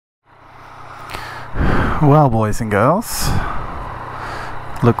Well, boys and girls,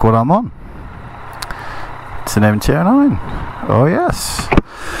 look what I'm on. It's an MT-09. Oh yes.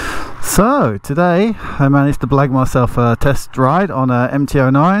 So today I managed to blag myself a test ride on a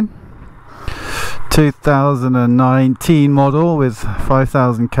MT-09 2019 model with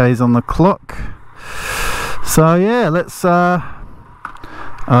 5,000 Ks on the clock. So yeah, let's I'm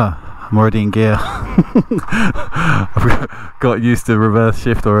already in gear. I've got used to reverse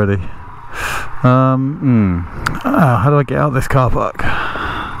shift already. How do I get out of this car park?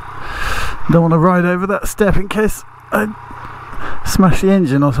 Don't want to ride over that step in case I smash the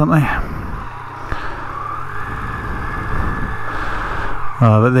engine or something.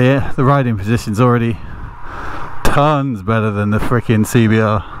 But the riding position's already tons better than the freaking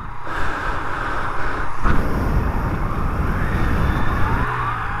CBR.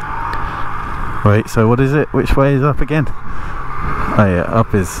 Wait, so what is it? Which way is up again? Oh yeah,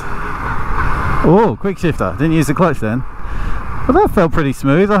 up is... Oh, quick shifter. Didn't use the clutch then. Well, that felt pretty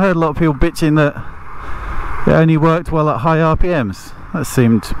smooth. I heard a lot of people bitching that it only worked well at high RPMs. That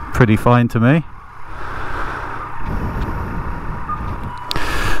seemed pretty fine to me.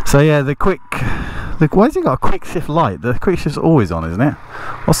 So yeah, why has it got a quick shift light? The quick shift's always on, isn't it?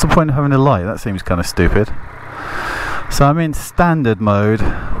 What's the point of having a light? That seems kind of stupid. So I'm in standard mode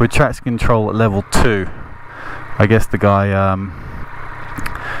with traction control at level 2. I guess the guy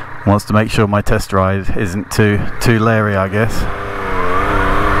wants to make sure my test ride isn't too leery, I guess.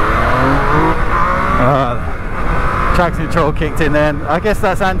 Traction control kicked in then. I guess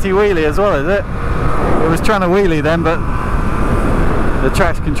that's anti-wheelie as well, is it? It was trying to wheelie then, but the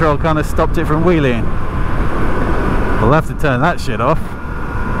traction control kind of stopped it from wheeling. We'll have to turn that shit off.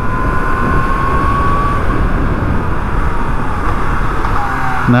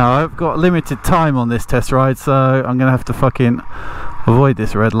 Now I've got limited time on this test ride, so I'm gonna have to fucking avoid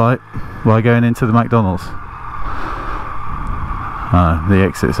this red light while going into the McDonald's. The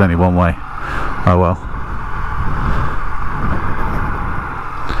exit's only one way. Oh well.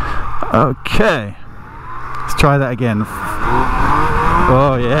 Okay, let's try that again.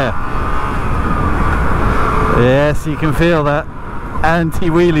 Oh yeah. Yes, you can feel that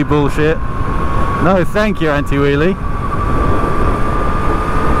anti-wheelie bullshit. No thank you, anti-wheelie.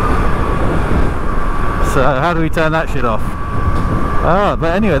 So how do we turn that shit off?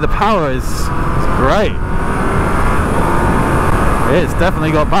 But anyway, the power is great. It's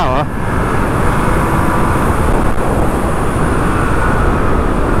definitely got power.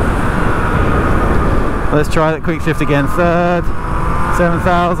 Let's try that quick shift again. Third,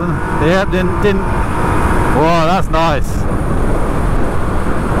 7,000. Yep, didn't. Whoa, that's nice.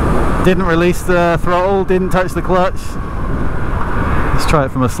 Didn't release the throttle. Didn't touch the clutch. Let's try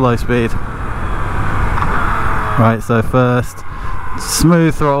it from a slow speed. Right, so first,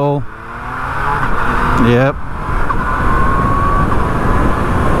 smooth throttle. Yep.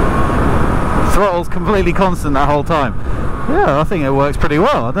 Throttle's completely constant that whole time. Yeah, I think it works pretty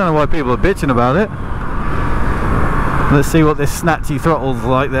well. I don't know why people are bitching about it. Let's see what this snatchy throttle's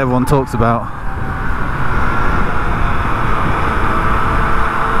like that everyone talks about.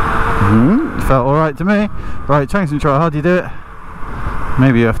 Felt alright to me. Right, traction control, how do you do it?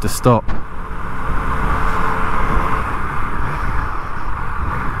 Maybe you have to stop.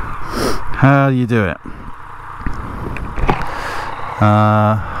 How do you do it?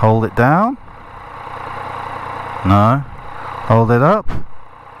 Hold it down? No. Hold it up?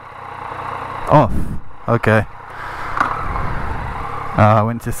 Off. Okay. I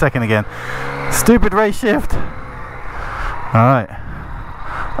went to second again. Stupid race shift. Alright.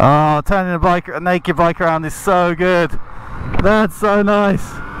 Oh, turning a naked bike around is so good. That's so nice.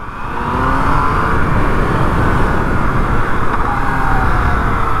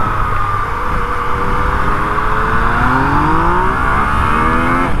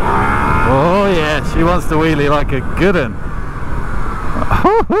 She wants to wheelie like a good one.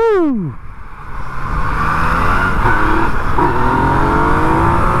 Woohoo!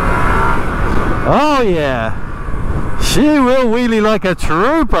 Oh yeah! She will wheelie like a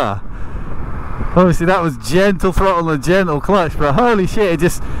trooper! Obviously that was gentle throttle and gentle clutch, but holy shit, it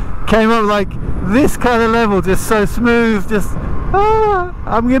just came up like this kind of level, just so smooth, just...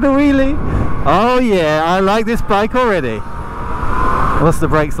 I'm gonna wheelie! Oh yeah, I like this bike already. What's the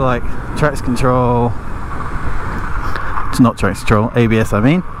brakes like? Traction control. It's not traction control, ABS I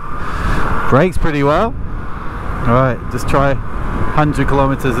mean. Brakes pretty well. Alright, just try 100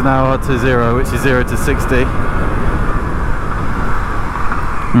 kilometers an hour to 0, which is 0 to 60.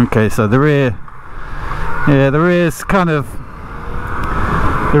 Okay, so the rear. Yeah, the rear's kind of...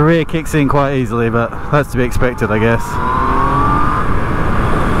 The rear kicks in quite easily, but that's to be expected, I guess.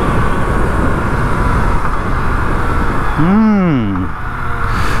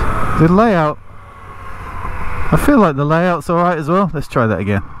 The layout, I feel like the layout's alright as well. Let's try that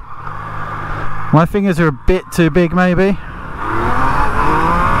again. My fingers are a bit too big maybe.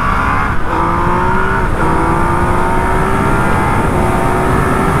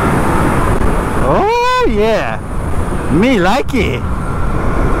 Oh yeah, me like it.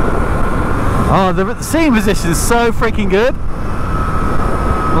 Oh, the seating position is so freaking good.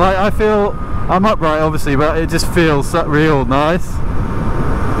 Like, I feel, I'm upright obviously, but it just feels real nice.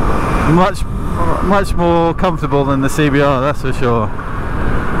 Much more comfortable than the CBR, that's for sure.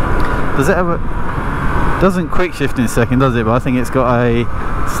 Does it have a, doesn't quick shift in a second, does it? But I think it's got a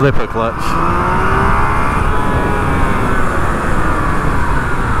slipper clutch.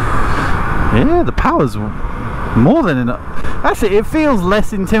 Yeah, the power's more than enough. Actually, it feels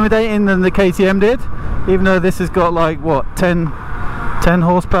less intimidating than the KTM did, even though this has got like what, 10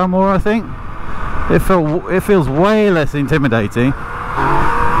 horsepower more, I think. It feels way less intimidating.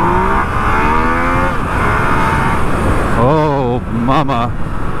 Oh mama,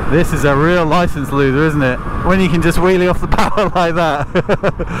 this is a real license loser, isn't it? When you can just wheelie off the power like that.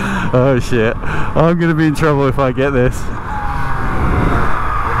 Oh shit, I'm gonna be in trouble if I get this.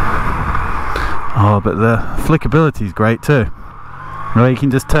 Oh, but the flickability is great too. Well, you can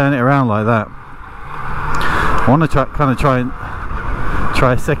just turn it around like that. I want to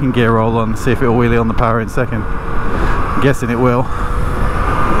try a second gear roll on, see if it will wheelie on the power in second. I'm guessing it will.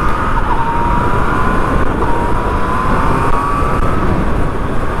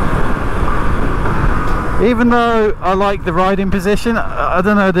 Even though I like the riding position, I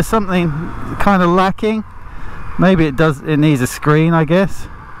don't know, there's something kind of lacking. Maybe it needs a screen, I guess.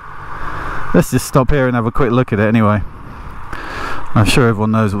 Let's just stop here and have a quick look at it anyway. I'm sure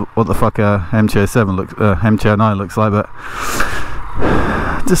everyone knows what the fuck a MT-09 looks like, but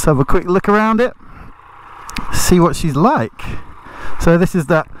just have a quick look around it, see what she's like. So this is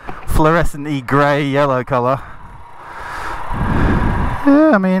that fluorescent-y grey yellow colour.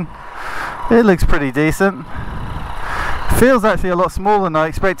 Yeah, I mean, it looks pretty decent. Feels actually a lot smaller than I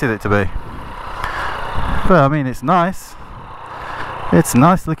expected it to be, but I mean, it's nice. It's a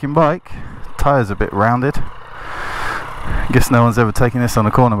nice looking bike. Tyres a bit rounded. Guess no one's ever taken this on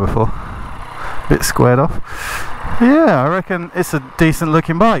a corner before. A bit squared off. Yeah, I reckon it's a decent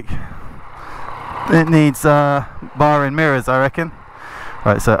looking bike. It needs bar and mirrors, I reckon.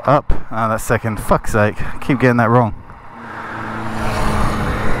 Right, so up, and that's second. Fuck's sake, I keep getting that wrong.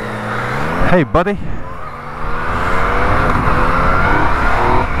 Hey buddy.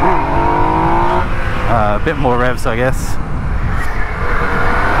 A bit more revs, I guess.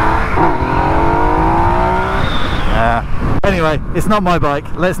 Anyway, it's not my bike.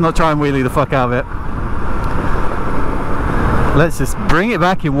 Let's not try and wheelie the fuck out of it. Let's just bring it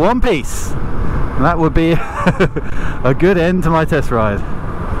back in one piece. And that would be a good end to my test ride.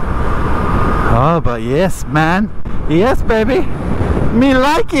 Oh, but yes, man. Yes, baby. Me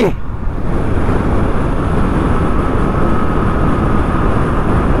like it.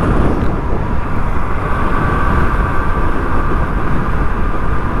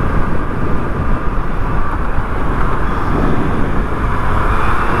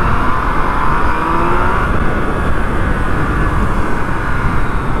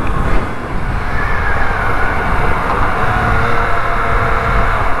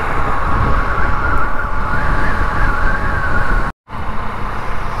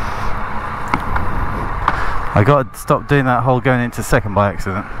 I got to stop doing that whole going into second by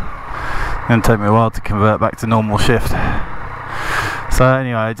accident. It's going to take me a while to convert back to normal shift. So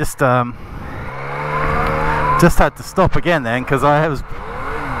anyway, I just had to stop again then, because I was...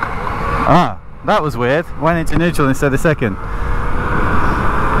 that was weird. Went into neutral instead of second.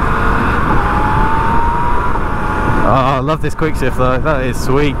 Oh, I love this quick shift though. That is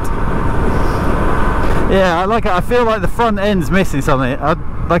sweet. Yeah, I like it. I feel like the front end's missing something. I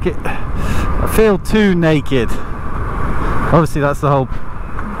like it. I feel too naked. Obviously that's the whole...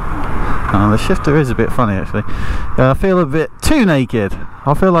 the shifter is a bit funny actually. I feel a bit too naked.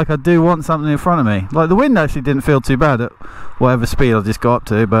 I feel like I do want something in front of me. Like the wind actually didn't feel too bad at whatever speed I just got up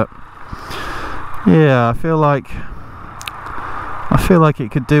to, but yeah, I feel like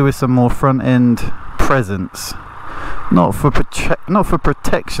it could do with some more front end presence. Not for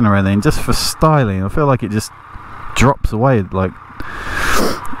protection or anything, just for styling. I feel like it just drops away, like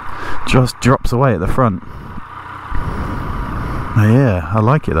just drops away at the front. Yeah, I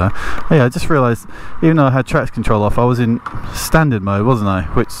like it though. Yeah, I just realised, even though I had traction control off, I was in standard mode, wasn't I?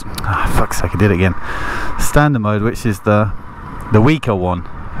 Which, fuck's sake, I did it again. Standard mode, which is the weaker one.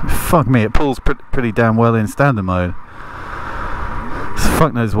 Fuck me, it pulls pretty damn well in standard mode. So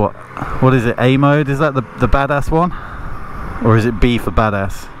fuck knows what is it? A mode? Is that the badass one? or is it B for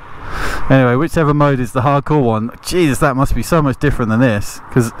badass? Anyway, whichever mode is the hardcore one, Jesus, that must be so much different than this,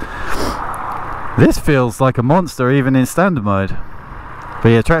 because this feels like a monster even in standard mode. But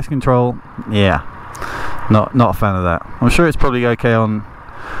yeah, traction control, yeah, not a fan of that. I'm sure it's probably okay on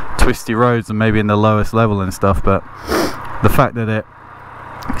twisty roads and maybe in the lowest level and stuff, but the fact that it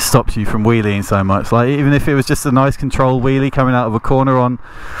stops you from wheeling so much, like even if it was just a nice control wheelie coming out of a corner on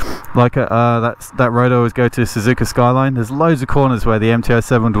like that road I always go to, Suzuki Skyline, there's loads of corners where the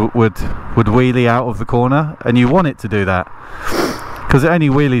MT-07 would wheelie out of the corner, and you want it to do that because it only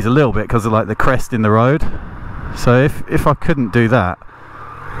wheelies a little bit because of like the crest in the road. So if I couldn't do that,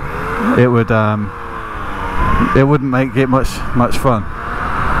 it wouldn't make it much fun.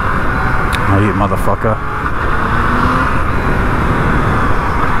 Oh, you motherfucker.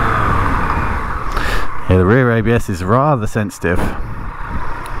 Yeah, the rear ABS is rather sensitive.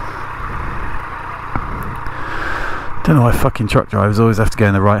 Don't know why fucking truck drivers always have to go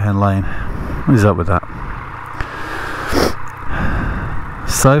in the right hand lane. What is up with that?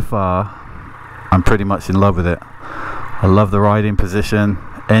 So far, I'm pretty much in love with it. I love the riding position.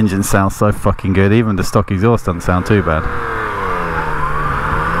 Engine sounds so fucking good. Even the stock exhaust doesn't sound too bad.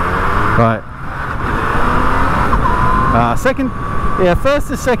 Right. First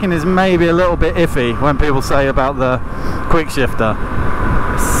to second is maybe a little bit iffy when people say about the quick shifter.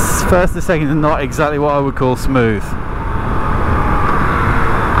 First to second is not exactly what I would call smooth.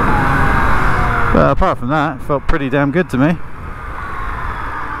 But apart from that, it felt pretty damn good to me.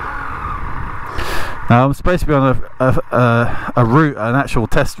 Now I'm supposed to be on a route, an actual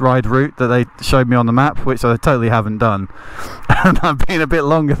test ride route that they showed me on the map, which I totally haven't done. And I've been a bit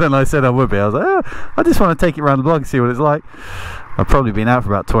longer than I said I would be. I was like, oh, I just want to take it around the block and see what it's like. I've probably been out for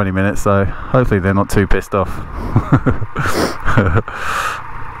about 20 minutes, so hopefully they're not too pissed off.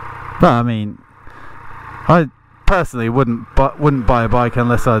 But I mean, I personally wouldn't buy a bike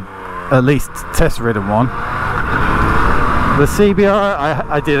unless I'd at least test ridden one. The CBR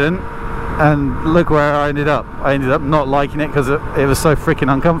I didn't, and look where I ended up. I ended up not liking it because it was so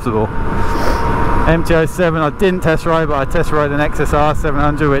freaking uncomfortable. MT-07 I didn't test ride, but I test ride an XSR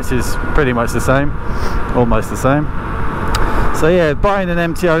 700, which is pretty much the same, almost the same. So yeah, buying an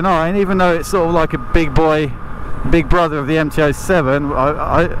MT-09, even though it's sort of like a big brother of the MT-07,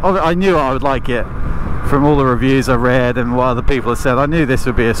 I knew I would like it. From all the reviews I read and what other people have said, I knew this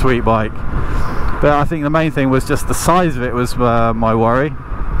would be a sweet bike. But I think the main thing was just the size of it was my worry.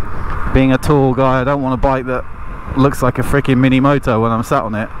 Being a tall guy, I don't want a bike that looks like a freaking mini moto when I'm sat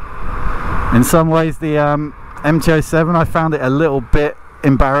on it. In some ways the MT-07, I found it a little bit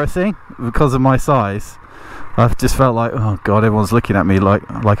embarrassing because of my size. I've just felt like, oh god, everyone's looking at me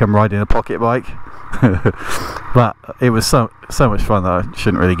like I'm riding a pocket bike. But it was so much fun that I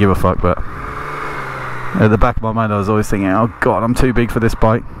shouldn't really give a fuck. But at the back of my mind I was always thinking, oh god, I'm too big for this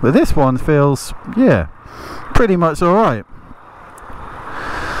bike. But this one feels, yeah, pretty much alright.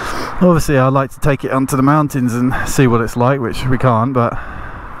 Obviously I'd like to take it onto the mountains and see what it's like, which we can't, but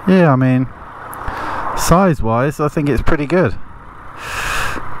yeah, I mean, size wise I think it's pretty good.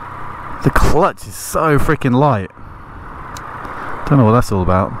 The clutch is so freaking light. Don't know what that's all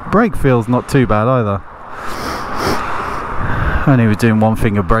about. Brake feels not too bad either. I only was doing one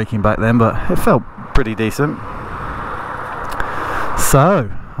finger braking back then, but it felt pretty decent.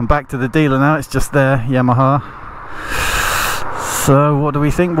 So I'm back to the dealer now. It's just there, Yamaha. So what do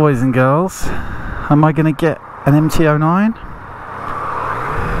we think, boys and girls? Am I going to get an MT-09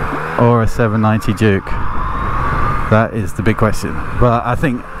 or a 790 Duke? That is the big question. But I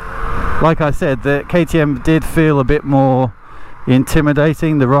think, like I said, the KTM did feel a bit more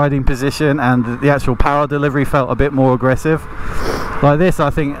intimidating. The riding position and the actual power delivery felt a bit more aggressive. Like this,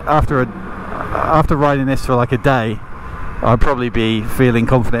 I think after riding this for like a day, I'd probably be feeling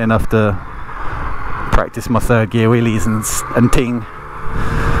confident enough to practice my third gear wheelies and ting.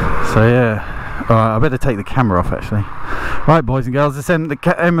 So yeah, alright, I better take the camera off actually. Right, boys and girls, this ends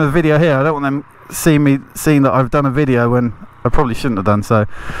the end of the video here. I don't want them seeing that I've done a video when I probably shouldn't have done so.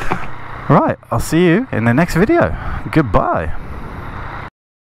 Right, I'll see you in the next video. Goodbye.